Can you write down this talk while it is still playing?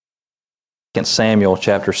2 Samuel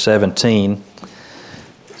chapter 17.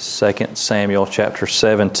 2 Samuel chapter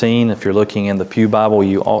 17. If you're looking in the Pew Bible,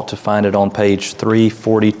 you ought to find it on page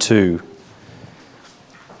 342.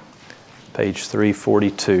 Page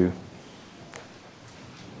 342.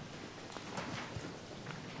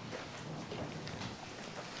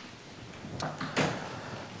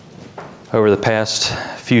 Over the past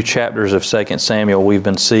few chapters of 2 Samuel, we've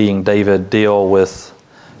been seeing David deal with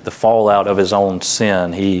the fallout of his own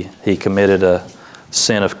sin. He committed a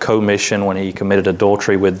sin of commission when he committed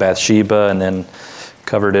adultery with Bathsheba and then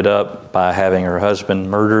covered it up by having her husband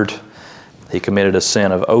murdered. He committed a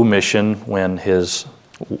sin of omission when his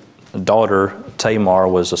daughter Tamar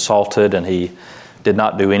was assaulted, and he did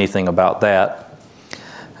not do anything about that.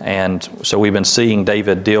 And so we've been seeing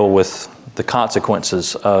David deal with the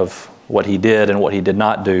consequences of what he did and what he did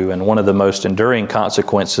not do. And one of the most enduring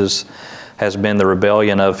consequences has been the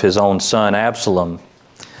rebellion of his own son, Absalom.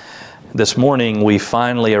 This morning, we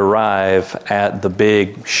finally arrive at the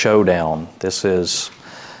big showdown. This is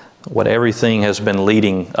what everything has been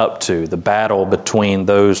leading up to, the battle between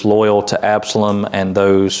those loyal to Absalom and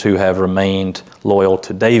those who have remained loyal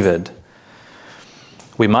to David.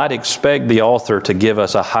 We might expect the author to give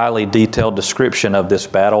us a highly detailed description of this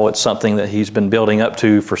battle. It's something that he's been building up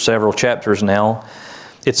to for several chapters now.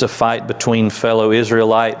 It's a fight between fellow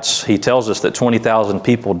Israelites. He tells us that 20,000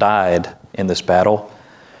 people died in this battle.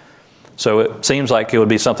 So it seems like it would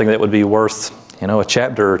be something that would be worth, a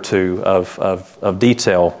chapter or two of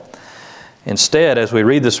detail. Instead, as we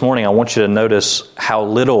read this morning, I want you to notice how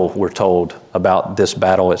little we're told about this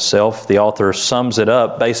battle itself. The author sums it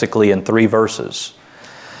up basically in 3 verses.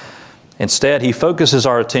 Instead, he focuses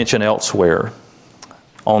our attention elsewhere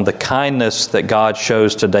on the kindness that God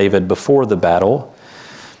shows to David before the battle,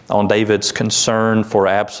 on David's concern for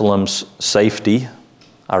Absalom's safety,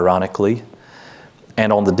 ironically,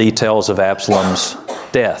 and on the details of Absalom's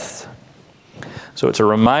death. So it's a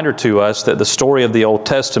reminder to us that the story of the Old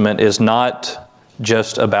Testament is not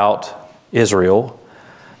just about Israel,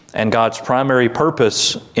 and God's primary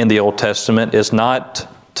purpose in the Old Testament is not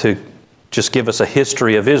to just give us a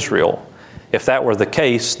history of Israel. If that were the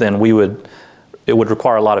case, then it would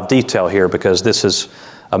require a lot of detail here, because this is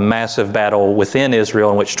a massive battle within Israel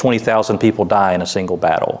in which 20,000 people die in a single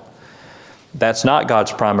battle. That's not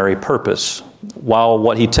God's primary purpose. While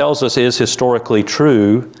what he tells us is historically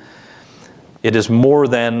true, it is more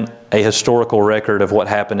than a historical record of what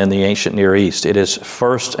happened in the ancient Near East. It is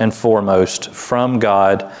first and foremost from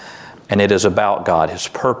God, and it is about God. His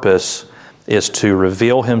purpose is to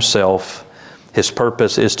reveal himself. His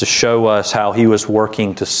purpose is to show us how he was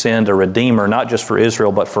working to send a Redeemer, not just for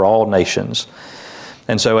Israel, but for all nations.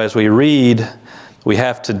 And so as we read, we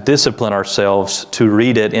have to discipline ourselves to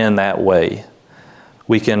read it in that way.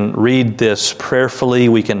 We can read this prayerfully.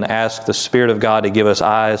 We can ask the Spirit of God to give us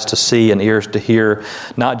eyes to see and ears to hear,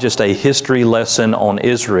 not just a history lesson on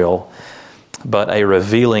Israel, but a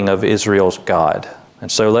revealing of Israel's God.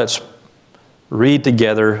 And so let's read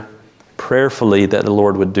together prayerfully that the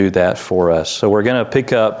Lord would do that for us. So we're going to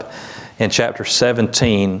pick up in chapter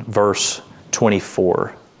 17, verse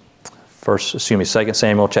 24. 2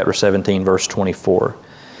 Samuel chapter 17, verse 24.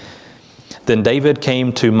 Then David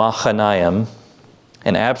came to Mahanaim,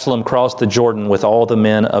 and Absalom crossed the Jordan with all the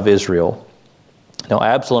men of Israel. Now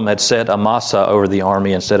Absalom had set Amasa over the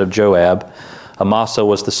army instead of Joab. Amasa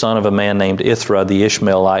was the son of a man named Ithra the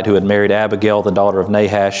Ishmaelite, who had married Abigail, the daughter of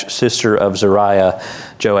Nahash, sister of Zeruiah,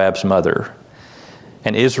 Joab's mother.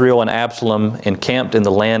 And Israel and Absalom encamped in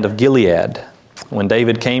the land of Gilead. When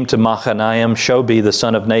David came to Mahanaim, Shobi, the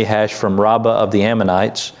son of Nahash from Rabbah of the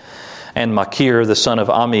Ammonites, and Machir, the son of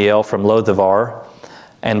Amiel from Lodabar,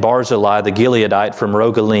 and Barzillai, the Gileadite from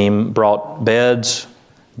Rogelim, brought beds,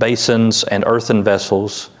 basins, and earthen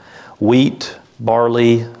vessels, wheat,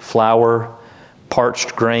 barley, flour,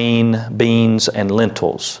 parched grain, beans, and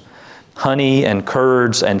lentils, honey and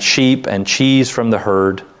curds and sheep and cheese from the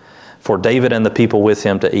herd, for David and the people with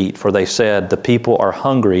him to eat. For they said, the people are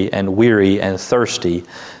hungry and weary and thirsty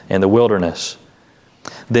in the wilderness.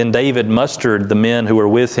 Then David mustered the men who were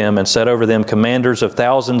with him and set over them commanders of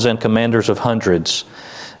thousands and commanders of hundreds.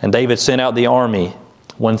 And David sent out the army,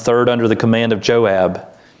 1/3 under the command of Joab,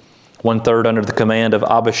 1/3 under the command of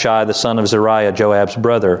Abishai the son of Zeruiah, Joab's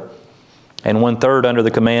brother, and 1/3 under the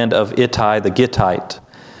command of Ittai the Gittite.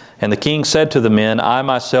 And the king said to the men, I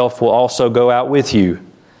myself will also go out with you.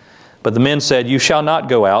 But the men said, you shall not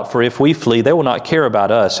go out, for if we flee, they will not care about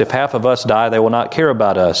us. If half of us die, they will not care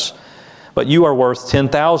about us. But you are worth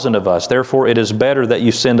 10,000 of us. Therefore it is better that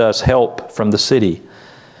you send us help from the city.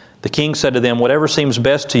 The king said to them, "Whatever seems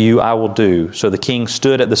best to you, I will do." So the king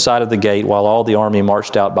stood at the side of the gate while all the army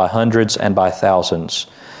marched out by hundreds and by thousands.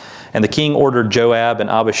 And the king ordered Joab and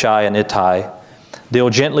Abishai and Ittai, "Deal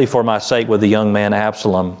gently for my sake with the young man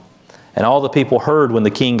Absalom." And all the people heard when the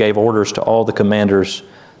king gave orders to all the commanders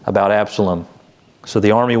about Absalom. So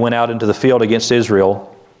the army went out into the field against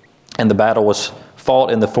Israel, and the battle was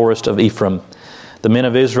fought in the forest of Ephraim. The men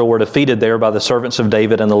of Israel were defeated there by the servants of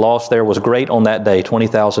David, and the loss there was great on that day,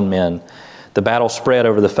 20,000 men. The battle spread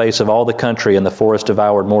over the face of all the country, and the forest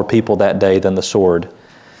devoured more people that day than the sword.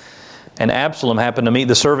 And Absalom happened to meet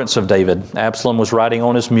the servants of David. Absalom was riding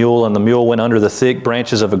on his mule, and the mule went under the thick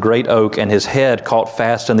branches of a great oak, and his head caught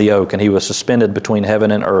fast in the oak, and he was suspended between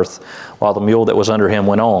heaven and earth, while the mule that was under him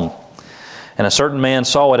went on. And a certain man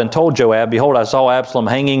saw it and told Joab, "Behold, I saw Absalom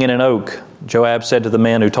hanging in an oak." Joab said to the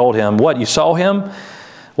man who told him, "What, you saw him?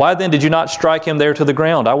 Why then did you not strike him there to the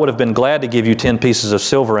ground? I would have been glad to give you 10 pieces of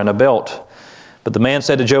silver and a belt." But the man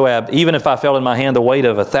said to Joab, "Even if I felt in my hand the weight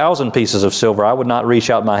of 1,000 pieces of silver, I would not reach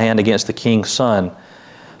out my hand against the king's son.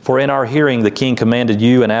 For in our hearing the king commanded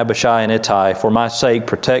you and Abishai and Ittai, for my sake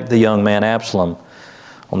protect the young man Absalom.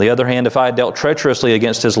 On the other hand, if I had dealt treacherously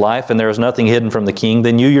against his life, and there is nothing hidden from the king,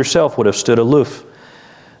 then you yourself would have stood aloof."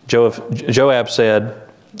 Joab said,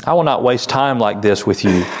 "I will not waste time like this with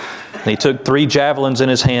you." And he took 3 javelins in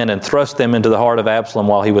his hand and thrust them into the heart of Absalom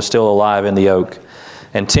while he was still alive in the oak.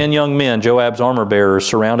 And 10 young men, Joab's armor-bearers,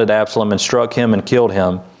 surrounded Absalom and struck him and killed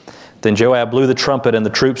him. Then Joab blew the trumpet, and the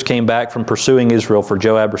troops came back from pursuing Israel, for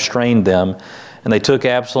Joab restrained them. And they took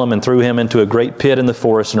Absalom and threw him into a great pit in the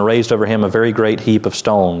forest and raised over him a very great heap of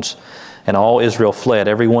stones. And all Israel fled,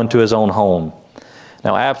 every one to his own home.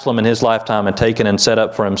 Now Absalom in his lifetime had taken and set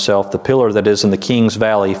up for himself the pillar that is in the king's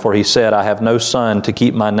valley, for he said, "I have no son to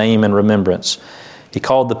keep my name in remembrance." He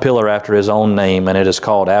called the pillar after his own name, and it is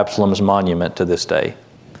called Absalom's monument to this day.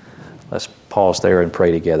 Let's pause there and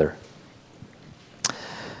pray together.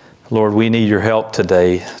 Lord, we need your help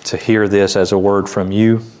today to hear this as a word from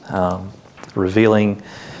you, revealing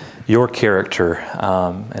your character.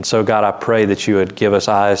 And so, God, I pray that you would give us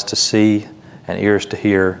eyes to see and ears to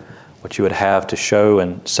hear what you would have to show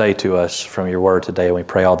and say to us from your word today. And we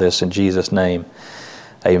pray all this in Jesus' name.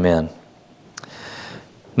 Amen.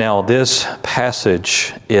 Now, this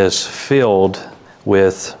passage is filled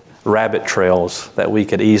with rabbit trails that we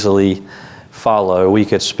could easily follow. We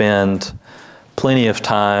could spend plenty of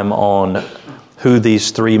time on who these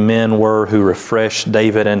 3 men were who refreshed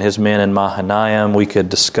David and his men in Mahanaim. We could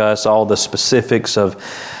discuss all the specifics of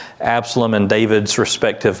Absalom and David's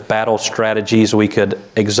respective battle strategies. We could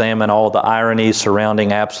examine all the ironies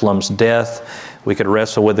surrounding Absalom's death. We could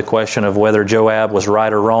wrestle with the question of whether Joab was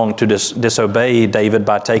right or wrong to disobey David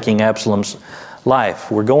by taking Absalom's life.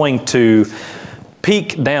 We're going to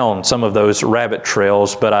peek down some of those rabbit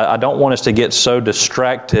trails, but I don't want us to get so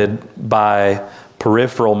distracted by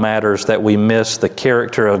peripheral matters that we miss the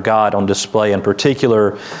character of God on display. In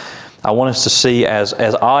particular, I want us to see, as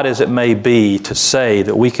odd as it may be to say,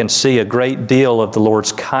 that we can see a great deal of the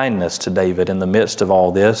Lord's kindness to David in the midst of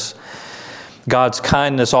all this. God's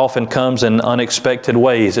kindness often comes in unexpected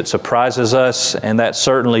ways. It surprises us, and that's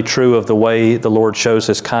certainly true of the way the Lord shows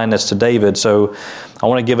His kindness to David. So I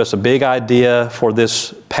want to give us a big idea for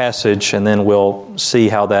this passage, and then we'll see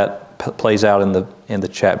how that plays out in the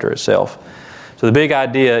chapter itself. So the big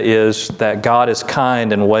idea is that God is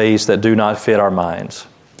kind in ways that do not fit our minds.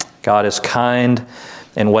 God is kind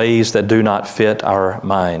in ways that do not fit our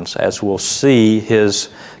minds. As we'll see, His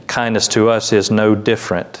kindness to us is no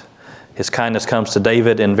different. His kindness comes to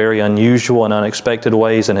David in very unusual and unexpected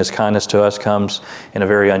ways, and His kindness to us comes in a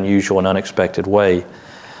very unusual and unexpected way.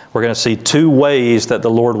 We're going to see 2 ways that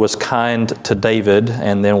the Lord was kind to David,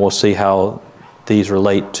 and then we'll see how these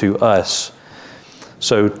relate to us.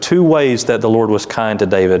 So 2 ways that the Lord was kind to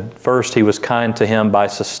David. First, He was kind to him by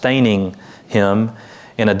sustaining him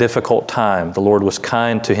in a difficult time. The Lord was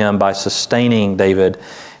kind to him by sustaining David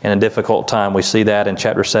in a difficult time. We see that in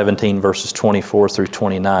chapter 17, verses 24 through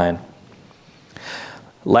 29.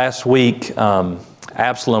 Last week,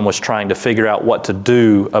 Absalom was trying to figure out what to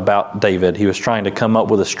do about David. He was trying to come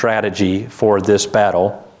up with a strategy for this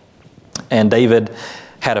battle. And David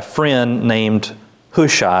had a friend named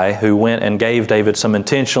Hushai who went and gave David some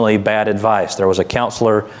intentionally bad advice. There was a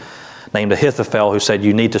counselor named Ahithophel who said,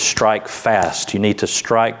 "You need to strike fast. You need to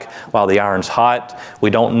strike while the iron's hot. We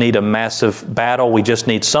don't need a massive battle. We just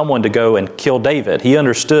need someone to go and kill David." He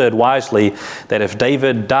understood wisely that if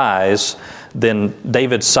David dies, then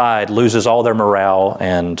David's side loses all their morale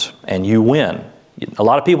and you win. A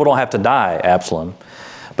lot of people don't have to die, Absalom.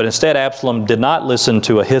 But instead, Absalom did not listen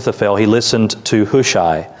to Ahithophel. He listened to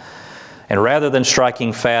Hushai. And rather than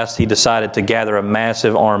striking fast, he decided to gather a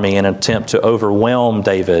massive army in an attempt to overwhelm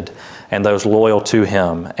David and those loyal to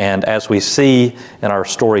him. And as we see in our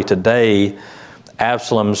story today,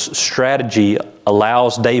 Absalom's strategy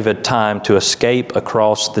allows David time to escape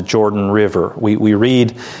across the Jordan River. We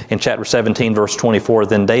read in chapter 17, verse 24,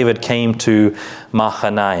 "Then David came to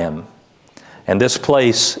Mahanaim." And this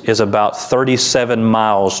place is about 37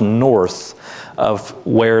 miles north of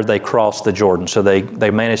where they crossed the Jordan. So they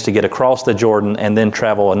managed to get across the Jordan and then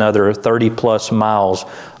travel another 30 plus miles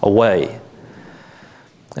away.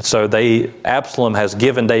 And so Absalom has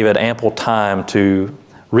given David ample time to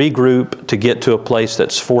regroup, to get to a place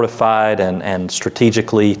that's fortified and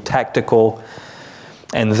strategically tactical.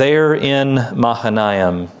 And there in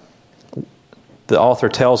Mahanaim, the author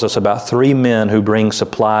tells us about 3 men who bring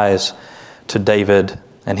supplies to David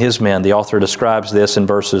and his men. The author describes this in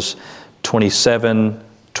verses 27,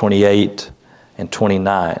 28, and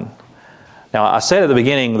 29. Now, I said at the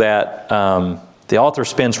beginning that the author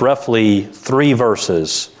spends roughly 3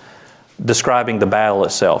 verses describing the battle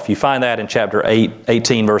itself. You find that in chapter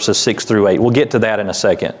 18, verses 6 through 8. We'll get to that in a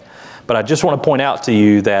second. But I just want to point out to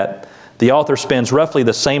you that the author spends roughly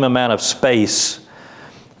the same amount of space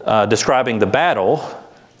describing the battle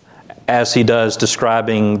as he does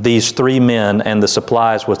describing these 3 men and the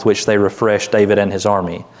supplies with which they refresh David and his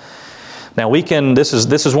army. Now this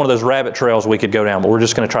is one of those rabbit trails we could go down, but we're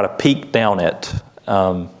just going to try to peek down it.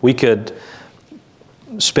 We could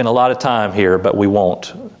spend a lot of time here, but we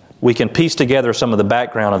won't. We can piece together some of the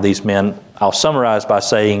background of these men. I'll summarize by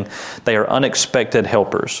saying they are unexpected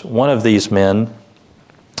helpers. One of these men,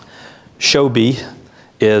 Shobi,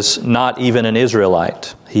 is not even an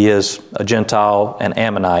Israelite. He is a Gentile, an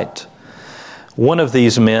Ammonite. One of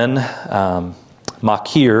these men,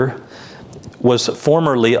 Machir, was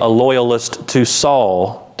formerly a loyalist to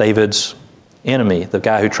Saul, David's enemy, the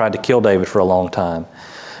guy who tried to kill David for a long time.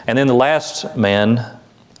 And then the last man,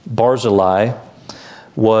 Barzillai,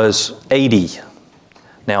 was 80.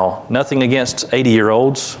 Now, nothing against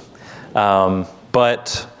 80-year-olds,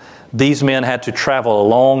 but these men had to travel a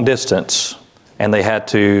long distance, and they had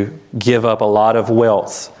to give up a lot of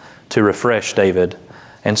wealth to refresh David.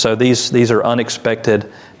 And so these are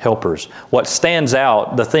unexpected helpers. What stands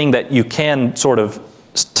out, the thing that you can sort of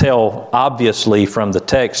tell obviously from the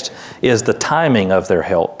text, is the timing of their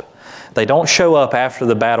help. They don't show up after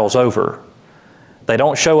the battle's over. They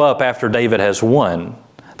don't show up after David has won.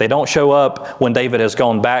 They don't show up when David has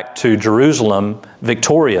gone back to Jerusalem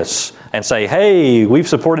victorious and say, "Hey, we've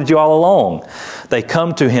supported you all along." They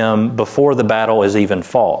come to him before the battle is even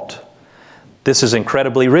fought. This is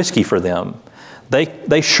incredibly risky for them.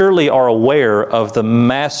 They surely are aware of the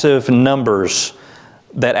massive numbers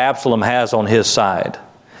that Absalom has on his side.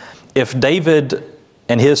 If David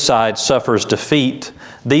and his side suffers defeat,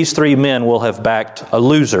 these 3 men will have backed a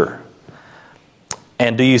loser.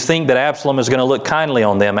 And do you think that Absalom is going to look kindly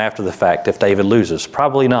on them after the fact if David loses?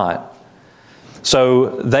 Probably not. So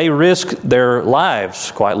they risk their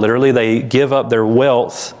lives, quite literally. They give up their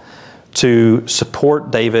wealth to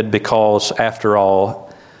support David because, after all,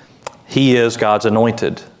 he is God's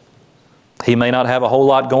anointed. He may not have a whole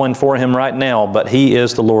lot going for him right now, but he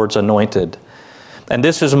is the Lord's anointed. And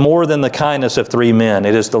this is more than the kindness of 3 men.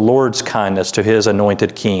 It is the Lord's kindness to his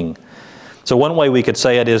anointed king. So one way we could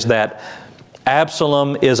say it is that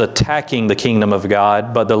Absalom is attacking the kingdom of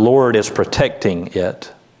God, but the Lord is protecting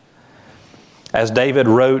it. As David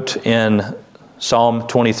wrote in Psalm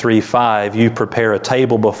 23:5, "You prepare a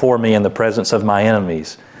table before me in the presence of my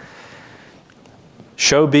enemies."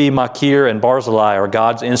 Shobi, Machir, and Barzillai are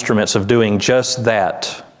God's instruments of doing just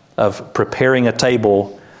that, of preparing a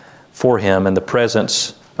table for him in the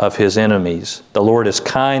presence of his enemies. The Lord is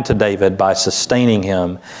kind to David by sustaining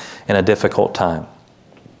him in a difficult time.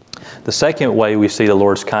 The second way we see the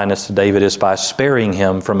Lord's kindness to David is by sparing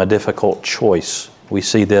him from a difficult choice. We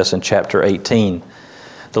see this in chapter 18.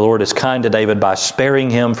 The Lord is kind to David by sparing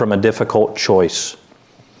him from a difficult choice.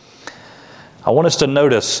 I want us to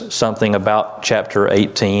notice something about chapter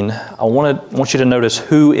 18. I want you to notice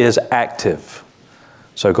who is active.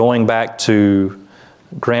 So going back to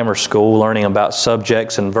grammar school, learning about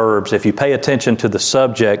subjects and verbs, if you pay attention to the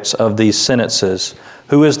subjects of these sentences,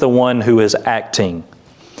 who is the one who is acting?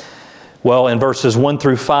 Well, in verses 1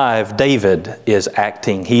 through 5, David is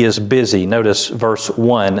acting. He is busy. Notice verse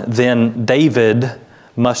 1. Then David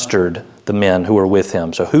mustered the men who were with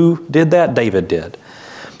him. So who did that? David did.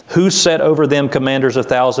 Who set over them commanders of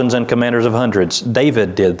thousands and commanders of hundreds?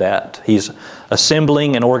 David did that. He's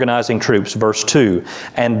assembling and organizing troops. Verse 2.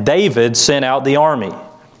 And David sent out the army.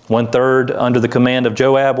 1/3 under the command of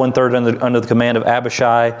Joab, 1/3 under the command of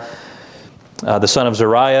Abishai. the son of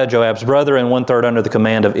Zeruiah, Joab's brother, and 1/3 under the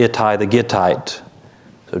command of Ittai the Gittite.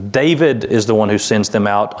 So David is the one who sends them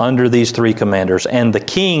out under these 3 commanders. And the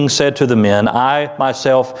king said to the men, I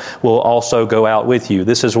myself will also go out with you.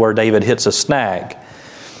 This is where David hits a snag,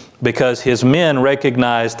 because his men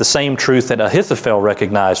recognize the same truth that Ahithophel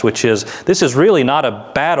recognized, which is this is really not a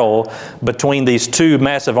battle between these 2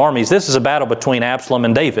 massive armies. This is a battle between Absalom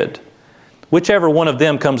and David. Whichever one of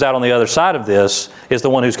them comes out on the other side of this is the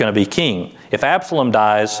one who's going to be king. If Absalom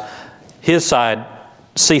dies, his side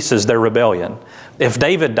ceases their rebellion. If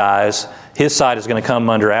David dies, his side is going to come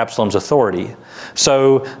under Absalom's authority.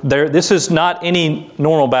 So this is not any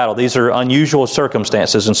normal battle. These are unusual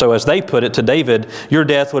circumstances. And so as they put it to David, your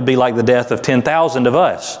death would be like the death of 10,000 of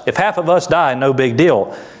us. If half of us die, no big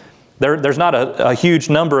deal. There's not a huge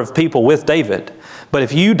number of people with David. But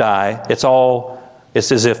if you die, it's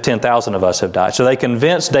as if 10,000 of us have died. So they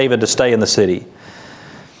convince David to stay in the city.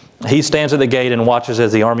 He stands at the gate and watches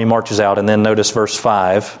as the army marches out. And then notice verse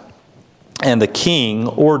 5. And the king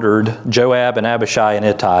ordered Joab and Abishai and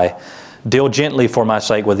Ittai, deal gently for my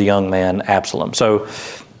sake with the young man Absalom. So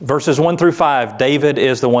verses 1 through 5, David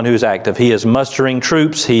is the one who's active. He is mustering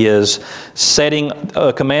troops. He is setting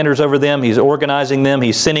commanders over them. He's organizing them.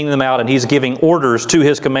 He's sending them out, and he's giving orders to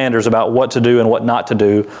his commanders about what to do and what not to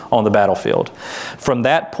do on the battlefield. From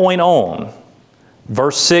that point on,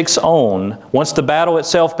 verse 6 on, once the battle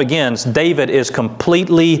itself begins, David is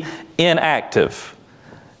completely inactive.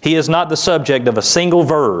 He is not the subject of a single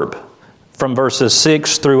verb from verses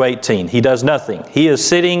 6 through 18. He does nothing. He is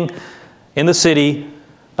sitting in the city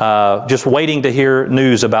just waiting to hear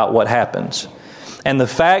news about what happens. And the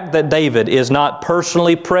fact that David is not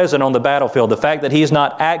personally present on the battlefield, the fact that he's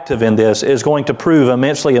not active in this, is going to prove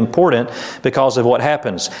immensely important because of what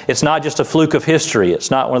happens. It's not just a fluke of history. It's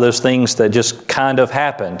not one of those things that just kind of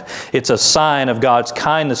happened. It's a sign of God's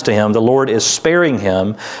kindness to him. The Lord is sparing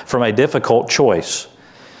him from a difficult choice.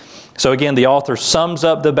 So again, the author sums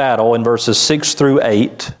up the battle in verses 6 through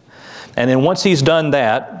 8. And then once he's done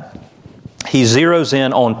that, he zeroes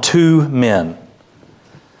in on 2 men.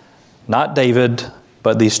 Not David,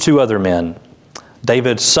 but these 2 other men.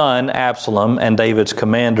 David's son, Absalom, and David's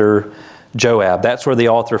commander, Joab. That's where the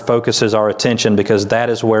author focuses our attention, because that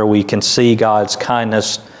is where we can see God's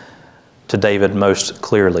kindness to David most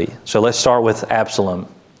clearly. So let's start with Absalom.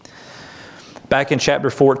 Back in chapter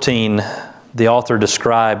 14, the author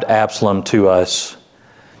described Absalom to us.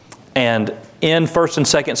 And in 1 and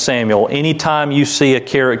 2 Samuel, anytime you see a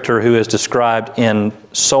character who is described in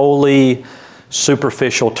solely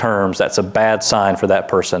superficial terms, that's a bad sign for that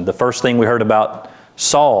person. The first thing we heard about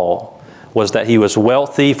Saul was that he was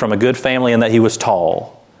wealthy, from a good family, and that he was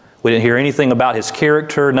tall. We didn't hear anything about his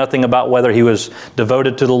character, nothing about whether he was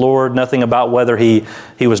devoted to the Lord, nothing about whether he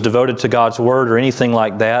was devoted to God's Word or anything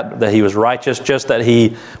like that he was righteous, just that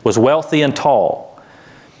he was wealthy and tall.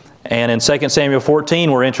 And in 2 Samuel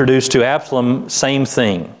 14, we're introduced to Absalom, same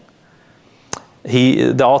thing.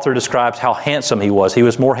 The author describes how handsome he was. He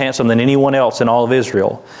was more handsome than anyone else in all of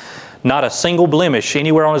Israel. Not a single blemish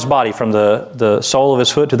anywhere on his body, from the sole of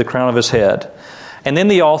his foot to the crown of his head. And then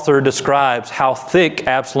the author describes how thick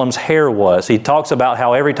Absalom's hair was. He talks about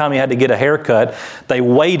how every time he had to get a haircut, they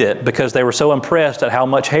weighed it because they were so impressed at how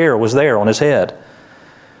much hair was there on his head.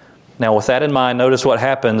 Now, with that in mind, notice what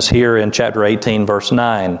happens here in chapter 18, verse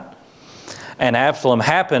 9. And Absalom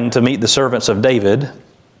happened to meet the servants of David.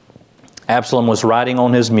 Absalom was riding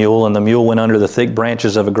on his mule, and the mule went under the thick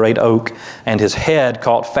branches of a great oak, and his head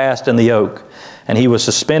caught fast in the oak. And he was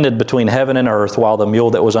suspended between heaven and earth while the mule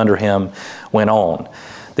that was under him went on.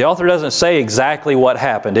 The author doesn't say exactly what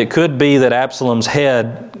happened. It could be that Absalom's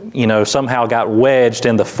head, somehow got wedged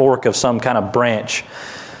in the fork of some kind of branch.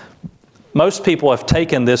 Most people have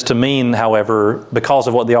taken this to mean, however, because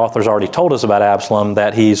of what the author's already told us about Absalom,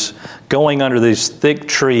 that he's going under this thick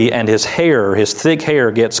tree and his thick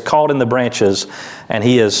hair gets caught in the branches, and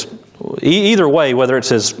he is, either way, whether it's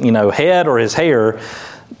his head or his hair,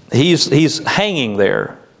 he's hanging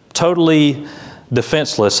there, totally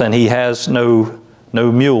defenseless, and he has no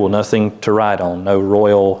mule, nothing to ride on, no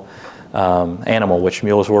royal animal, which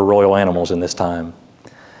mules were royal animals in this time.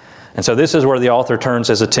 And so this is where the author turns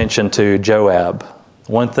his attention to Joab.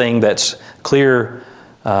 One thing that's clear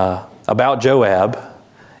about Joab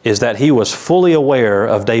is that he was fully aware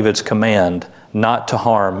of David's command not to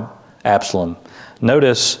harm Absalom.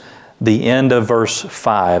 Notice the end of verse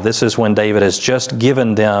 5. This is when David has just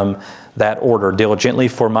given them that order, diligently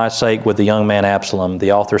for my sake with the young man Absalom.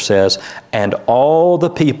 The author says, and all the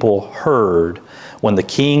people heard when the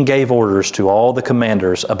king gave orders to all the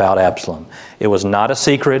commanders about Absalom. It was not a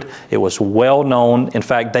secret. It was well known. In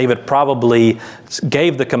fact, David probably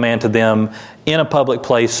gave the command to them in a public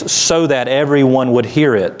place so that everyone would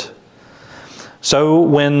hear it. So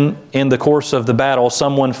when in the course of the battle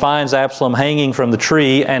someone finds Absalom hanging from the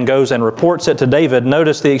tree and goes and reports it to David,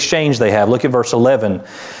 notice the exchange they have. Look at verse 11.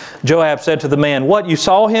 Joab said to the man, "What, you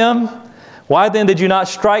saw him? Why then did you not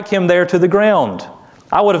strike him there to the ground?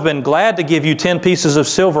 I would have been glad to give you 10 pieces of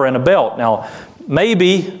silver and a belt." Now,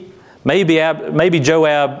 maybe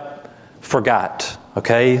Joab forgot.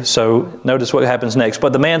 Okay, so notice what happens next.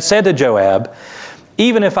 But the man said to Joab,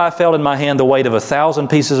 "Even if I felt in my hand the weight of 1,000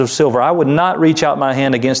 pieces of silver, I would not reach out my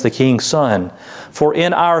hand against the king's son. For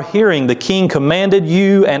in our hearing the king commanded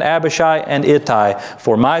you and Abishai and Ittai,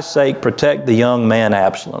 for my sake protect the young man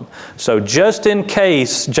Absalom." So just in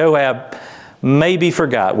case Joab maybe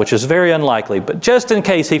forgot, which is very unlikely, but just in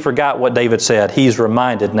case he forgot what David said, he's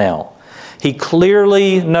reminded now. He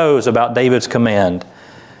clearly knows about David's command.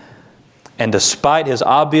 And despite his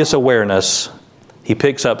obvious awareness, he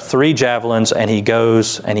picks up 3 javelins and he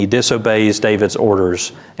goes and he disobeys David's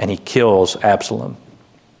orders and he kills Absalom.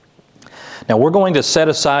 Now we're going to set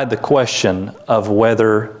aside the question of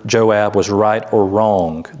whether Joab was right or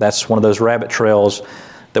wrong. That's one of those rabbit trails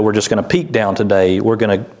that we're just going to peek down today. We're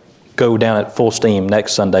going to go down at full steam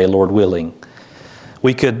next Sunday, Lord willing.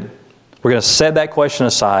 We're going to set that question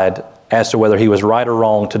aside as to whether he was right or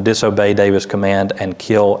wrong to disobey David's command and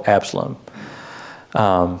kill Absalom.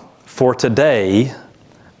 For today,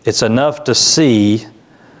 it's enough to see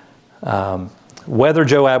whether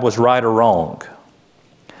Joab was right or wrong,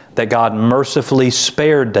 that God mercifully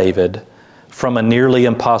spared David from a nearly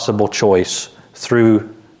impossible choice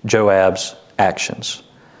through Joab's actions.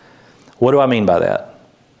 What do I mean by that?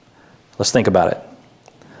 Let's think about it.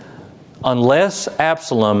 Unless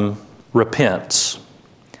Absalom repents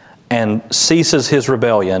and ceases his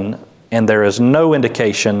rebellion, and there is no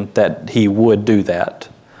indication that he would do that,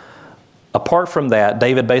 apart from that,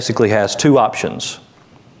 David basically has 2 options.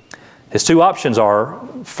 His 2 options are,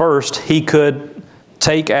 first, he could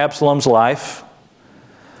take Absalom's life,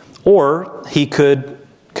 or he could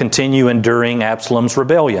continue enduring Absalom's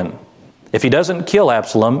rebellion. If he doesn't kill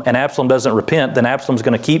Absalom and Absalom doesn't repent, then Absalom's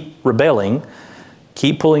going to keep rebelling,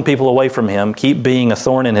 keep pulling people away from him, keep being a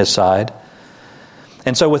thorn in his side.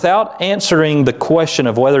 And so without answering the question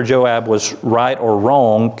of whether Joab was right or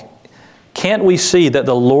wrong, can't we see that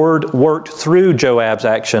the Lord worked through Joab's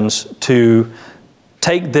actions to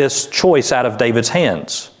take this choice out of David's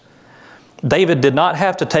hands? David did not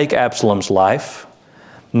have to take Absalom's life,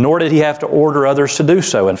 nor did he have to order others to do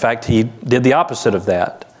so. In fact, he did the opposite of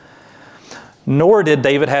that. Nor did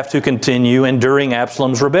David have to continue enduring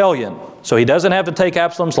Absalom's rebellion. So he doesn't have to take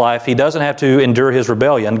Absalom's life. He doesn't have to endure his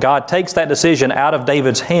rebellion. God takes that decision out of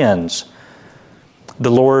David's hands.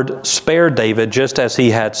 The Lord spared David just as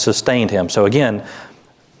he had sustained him. So again,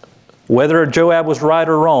 whether Joab was right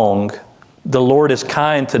or wrong, the Lord is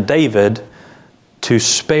kind to David to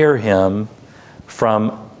spare him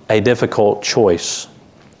from a difficult choice.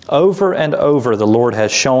 Over and over, the Lord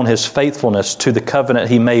has shown His faithfulness to the covenant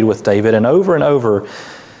He made with David, and over,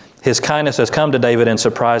 His kindness has come to David in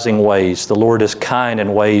surprising ways. The Lord is kind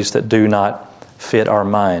in ways that do not fit our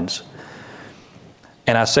minds.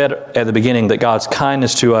 And I said at the beginning that God's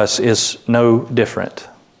kindness to us is no different.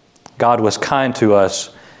 God was kind to us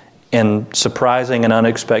in surprising and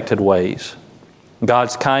unexpected ways.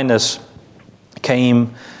 God's kindness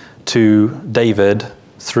came to David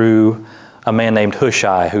through a man named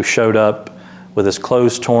Hushai who showed up with his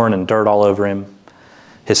clothes torn and dirt all over him.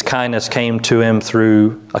 His kindness came to him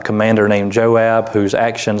through a commander named Joab, whose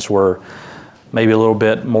actions were maybe a little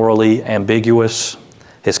bit morally ambiguous.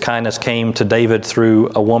 His kindness came to David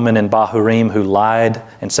through a woman in Bahurim who lied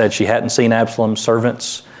and said she hadn't seen Absalom's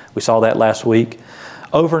servants. We saw that last week.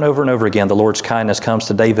 Over and over again, the Lord's kindness comes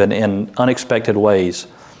to David in unexpected ways.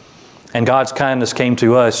 And God's kindness came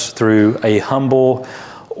to us through a humble,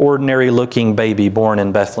 ordinary-looking baby born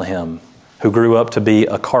in Bethlehem who grew up to be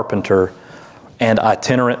a carpenter and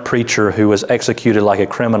itinerant preacher who was executed like a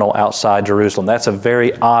criminal outside Jerusalem. That's a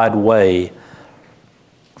very odd way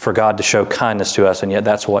for God to show kindness to us, and yet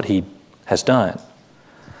that's what He has done.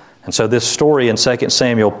 And so this story in 2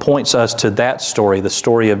 Samuel points us to that story, the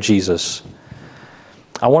story of Jesus.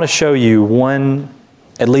 I want to show you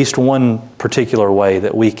at least one particular way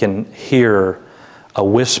that we can hear a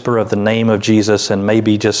whisper of the name of Jesus and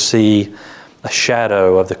maybe just see a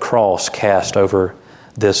shadow of the cross cast over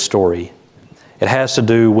this story. It has to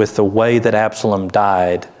do with the way that Absalom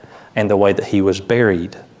died and the way that he was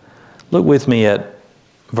buried. Look with me at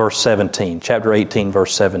verse 17, chapter 18,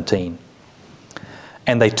 verse 17.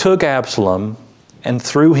 And they took Absalom and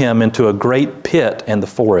threw him into a great pit in the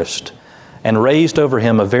forest, and raised over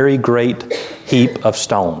him a very great heap of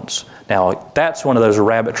stones. Now, that's one of those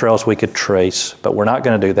rabbit trails we could trace, but we're not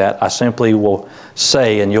going to do that. I simply will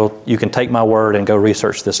say, and you can take my word and go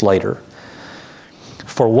research this later.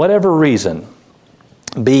 For whatever reason,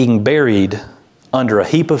 being buried under a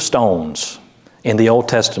heap of stones in the Old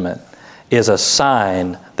Testament is a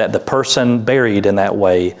sign that the person buried in that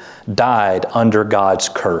way died under God's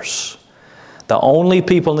curse. The only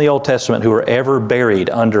people in the Old Testament who were ever buried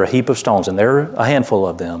under a heap of stones, and there are a handful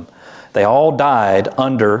of them, they all died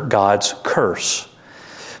under God's curse.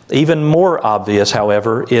 Even more obvious,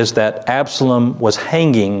 however, is that Absalom was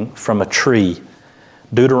hanging from a tree.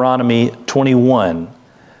 Deuteronomy 21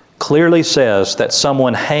 clearly says that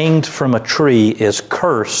someone hanged from a tree is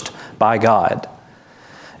cursed by God.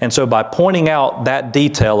 And so by pointing out that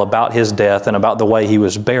detail about his death and about the way he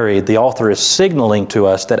was buried, the author is signaling to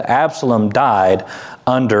us that Absalom died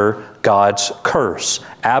under God's curse.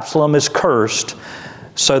 Absalom is cursed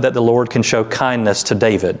so that the Lord can show kindness to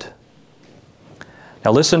David.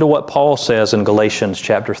 Now listen to what Paul says in Galatians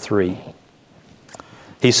chapter 3.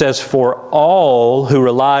 He says, "For all who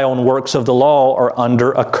rely on works of the law are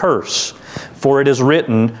under a curse. For it is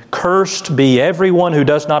written, 'Cursed be everyone who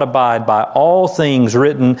does not abide by all things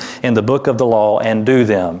written in the book of the law and do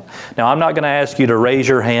them.'" Now, I'm not going to ask you to raise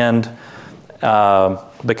your hand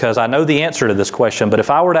because I know the answer to this question, but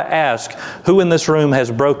if I were to ask who in this room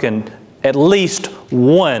has broken at least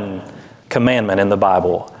one commandment in the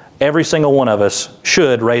Bible, every single one of us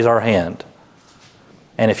should raise our hand.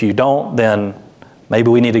 And if you don't, then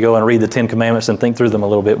maybe we need to go and read the 10 Commandments and think through them a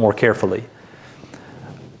little bit more carefully.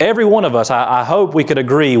 Every one of us, I hope we could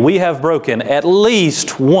agree, we have broken at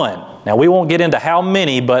least one. Now, we won't get into how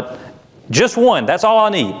many, but just one. That's all I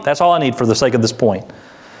need. That's all I need for the sake of this point.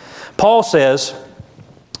 Paul says,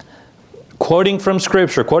 quoting from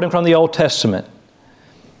Scripture, quoting from the Old Testament,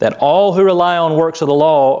 that all who rely on works of the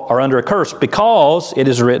law are under a curse, because it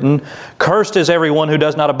is written, "Cursed is everyone who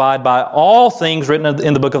does not abide by all things written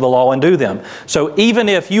in the book of the law and do them." So even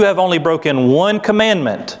if you have only broken one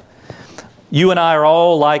commandment, you and I are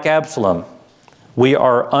all like Absalom. We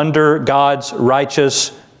are under God's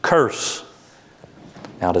righteous curse.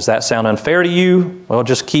 Now, does that sound unfair to you? Well,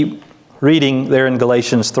 just keep reading there in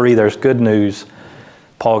Galatians 3. There's good news.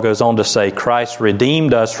 Paul goes on to say, "Christ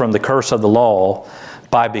redeemed us from the curse of the law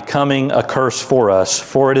by becoming a curse for us.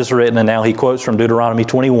 For it is written," and now he quotes from Deuteronomy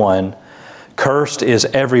 21, "Cursed is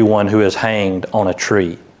everyone who is hanged on a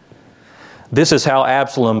tree." This is how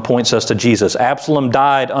Absalom points us to Jesus. Absalom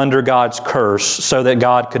died under God's curse so that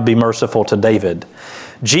God could be merciful to David.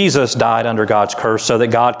 Jesus died under God's curse so that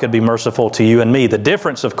God could be merciful to you and me. The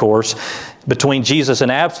difference, of course, between Jesus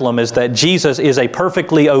and Absalom is that Jesus is a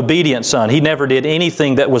perfectly obedient son. He never did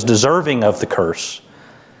anything that was deserving of the curse.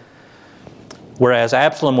 Whereas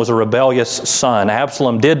Absalom was a rebellious son.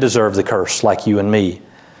 Absalom did deserve the curse like you and me.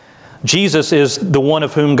 Jesus is the one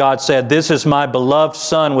of whom God said, "This is my beloved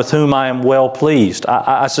son with whom I am well pleased."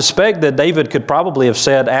 I suspect that David could probably have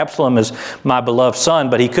said, "Absalom is my beloved son,"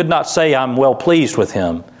 but he could not say, "I'm well pleased with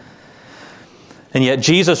him." And yet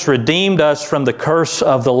Jesus redeemed us from the curse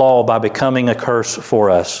of the law by becoming a curse for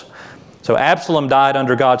us. So Absalom died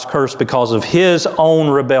under God's curse because of his own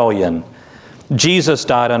rebellion. Jesus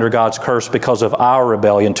died under God's curse because of our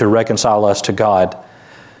rebellion to reconcile us to God.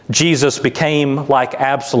 Jesus became like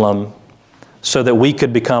Absalom so that we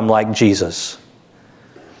could become like Jesus.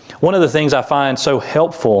 One of the things I find so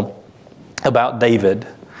helpful about David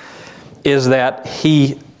is that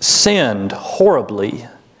he sinned horribly,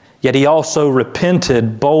 yet he also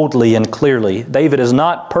repented boldly and clearly. David is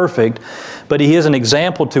not perfect, but he is an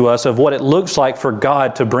example to us of what it looks like for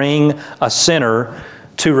God to bring a sinner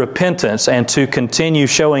to repentance and to continue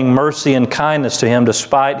showing mercy and kindness to him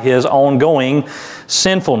despite his ongoing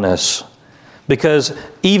sinfulness. Because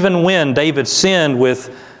even when David sinned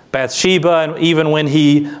with Bathsheba, and even when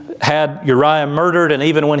he had Uriah murdered, and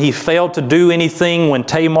even when he failed to do anything when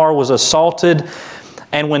Tamar was assaulted,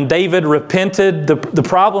 and when David repented, the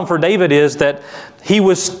problem for David is that he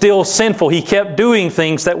was still sinful. He kept doing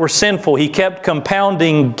things that were sinful. He kept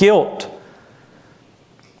compounding guilt.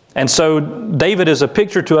 And so David is a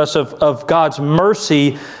picture to us of God's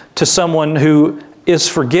mercy to someone who is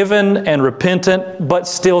forgiven and repentant, but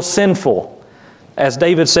still sinful. As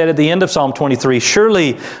David said at the end of Psalm 23,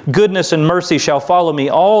 "Surely goodness and mercy shall follow me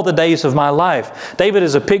all the days of my life." David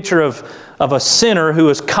is a picture of a sinner who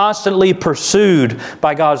is constantly pursued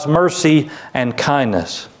by God's mercy and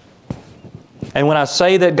kindness. And when I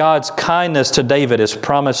say that God's kindness to David is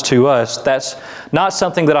promised to us, that's not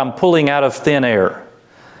something that I'm pulling out of thin air.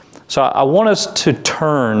 So I want us to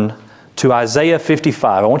turn to Isaiah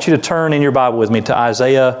 55. I want you to turn in your Bible with me to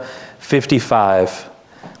Isaiah 55.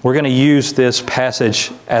 We're going to use this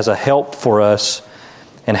passage as a help for us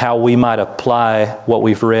in how we might apply what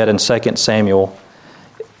we've read in 2 Samuel.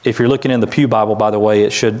 If you're looking in the Pew Bible, by the way,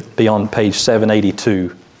 it should be on page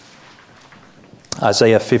 782.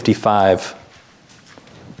 Isaiah 55.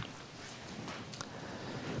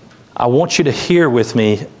 I want you to hear with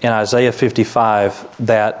me in Isaiah 55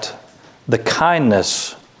 that the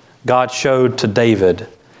kindness God showed to David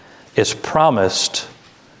is promised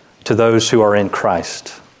to those who are in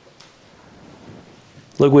Christ.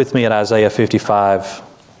 Look with me at Isaiah 55,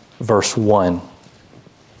 verse 1.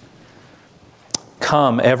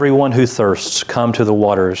 Come, everyone who thirsts, come to the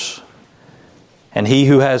waters. And he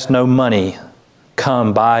who has no money,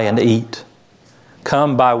 come buy and eat.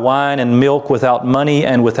 Come buy wine and milk without money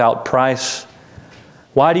and without price.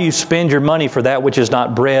 Why do you spend your money for that which is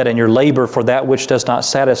not bread, and your labor for that which does not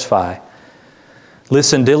satisfy?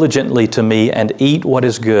 Listen diligently to me and eat what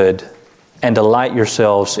is good, and delight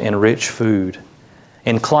yourselves in rich food.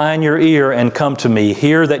 Incline your ear and come to me.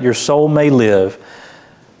 Hear that your soul may live,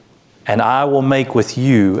 and I will make with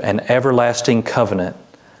you an everlasting covenant,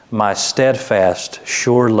 my steadfast,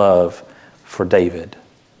 sure love for David.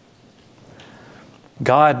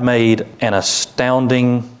 God made an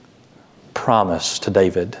astounding promise to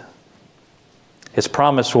David. His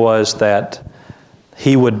promise was that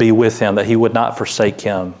He would be with him, that He would not forsake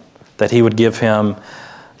him, that He would give him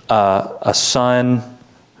a son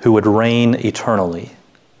who would reign eternally.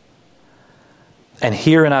 And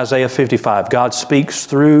here in Isaiah 55, God speaks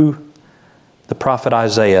through the prophet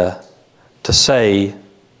Isaiah to say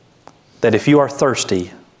that if you are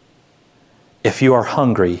thirsty, if you are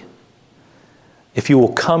hungry, if you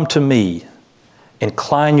will come to me,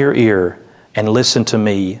 incline your ear and listen to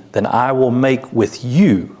me, then I will make with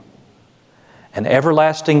you an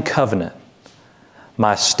everlasting covenant,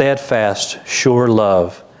 my steadfast, sure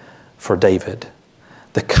love for David.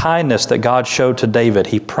 The kindness that God showed to David,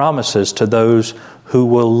 He promises to those who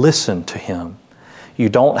will listen to Him. You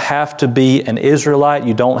don't have to be an Israelite.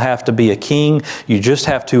 You don't have to be a king. You just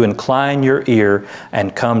have to incline your ear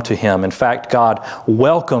and come to Him. In fact, God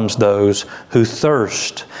welcomes those who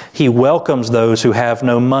thirst. He welcomes those who have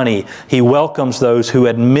no money. He welcomes those who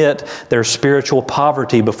admit their spiritual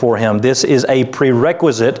poverty before Him. This is a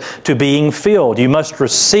prerequisite to being filled. You must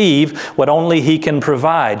receive what only He can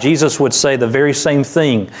provide. Jesus would say the very same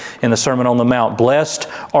thing in the Sermon on the Mount. Blessed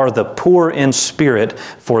are the poor in spirit,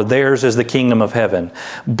 for theirs is the kingdom of heaven.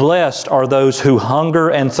 Blessed are those who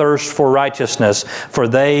hunger and thirst for righteousness, for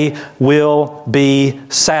they will be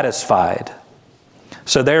satisfied.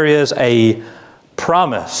 So there is a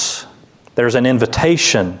promise, there's an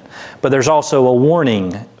invitation, but there's also a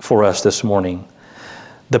warning for us this morning.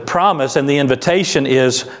 The promise and the invitation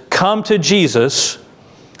is, come to Jesus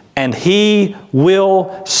and He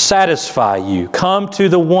will satisfy you. Come to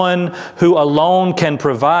the one who alone can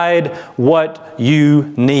provide what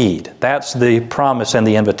you need. That's the promise and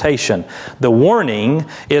the invitation. The warning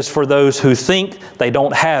is for those who think they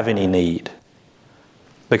don't have any need,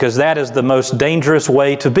 because that is the most dangerous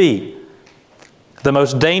way to be. The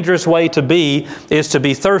most dangerous way to be is to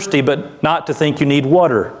be thirsty but not to think you need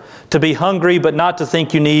water. To be hungry but not to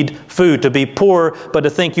think you need food. To be poor but to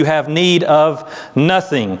think you have need of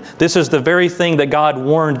nothing. This is the very thing that God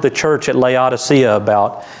warned the church at Laodicea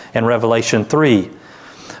about in Revelation 3.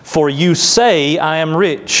 For you say, I am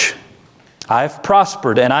rich, I have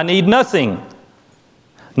prospered, and I need nothing,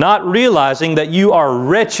 not realizing that you are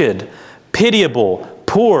wretched, pitiable,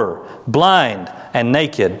 poor, blind, and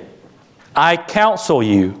naked. I counsel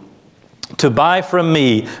you to buy from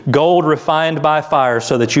me gold refined by fire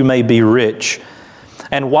so that you may be rich,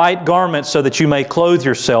 and white garments so that you may clothe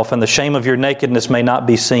yourself and the shame of your nakedness may not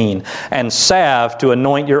be seen, and salve to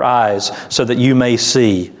anoint your eyes so that you may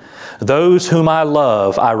see. Those whom I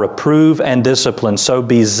love I reprove and discipline, so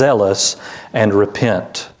be zealous and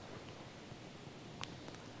repent.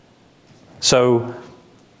 So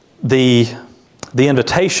the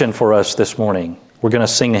invitation for us this morning, we're going to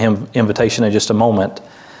sing the invitation in just a moment.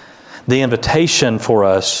 The invitation for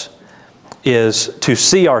us is to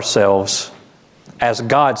see ourselves as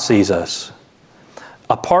God sees us.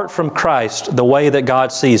 Apart from Christ, the way that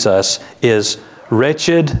God sees us is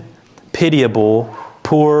wretched, pitiable,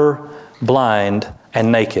 poor, blind,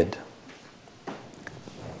 and naked.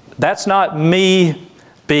 That's not me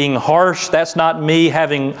being harsh. That's not me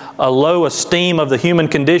having a low esteem of the human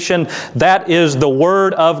condition. That is the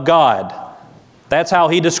Word of God. That's how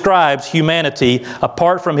He describes humanity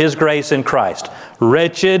apart from His grace in Christ.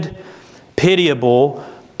 Wretched, pitiable,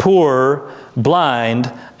 poor,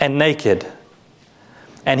 blind, and naked.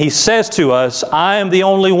 And He says to us, I am the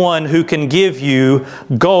only one who can give you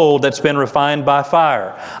gold that's been refined by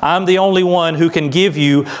fire. I'm the only one who can give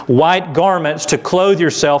you white garments to clothe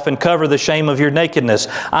yourself and cover the shame of your nakedness.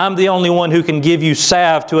 I'm the only one who can give you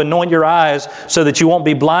salve to anoint your eyes so that you won't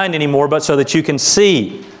be blind anymore, but so that you can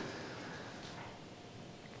see.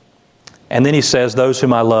 And then He says, those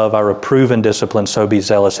whom I love, I reprove and discipline, so be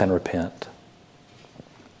zealous and repent.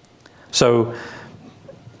 So,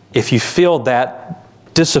 if you feel that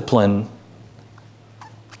discipline,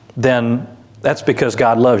 then that's because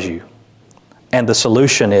God loves you. And the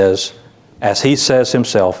solution is, as He says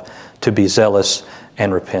Himself, to be zealous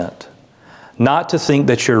and repent. Not to think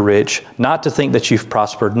that you're rich, not to think that you've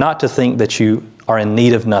prospered, not to think that you are in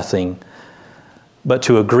need of nothing, but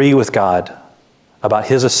to agree with God about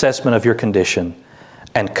His assessment of your condition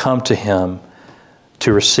and come to Him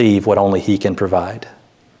to receive what only He can provide.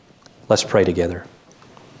 Let's pray together.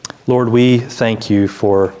 Lord, we thank You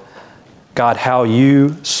for, God, how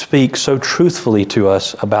You speak so truthfully to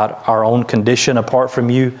us about our own condition apart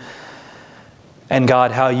from You. And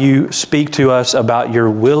God, how You speak to us about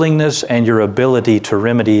Your willingness and Your ability to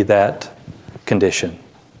remedy that condition.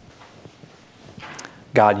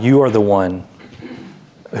 God, You are the one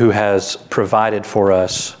who has provided for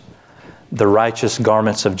us the righteous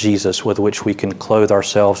garments of Jesus with which we can clothe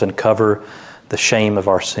ourselves and cover the shame of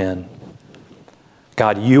our sin.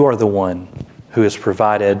 God, You are the one who has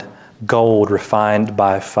provided gold refined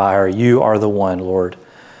by fire. You are the one, Lord,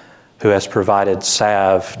 who has provided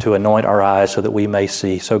salve to anoint our eyes so that we may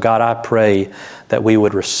see. So God, I pray that we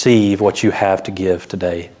would receive what You have to give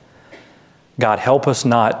today. God, help us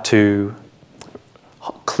not to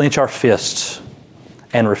clench our fists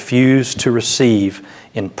and refuse to receive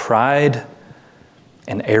in pride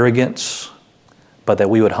and arrogance, but that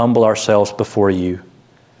we would humble ourselves before You.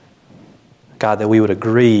 God, that we would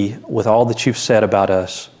agree with all that You've said about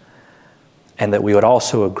us, and that we would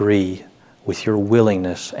also agree with Your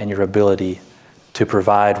willingness and Your ability to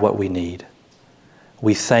provide what we need.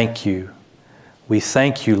 We thank You. We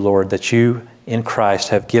thank You, Lord, that You in Christ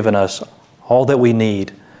have given us all that we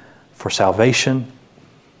need for salvation.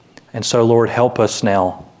 And so, Lord, help us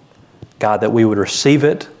now, God, that we would receive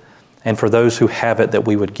it, and for those who have it, that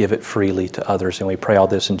we would give it freely to others. And we pray all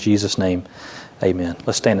this in Jesus' name. Amen.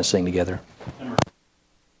 Let's stand and sing together.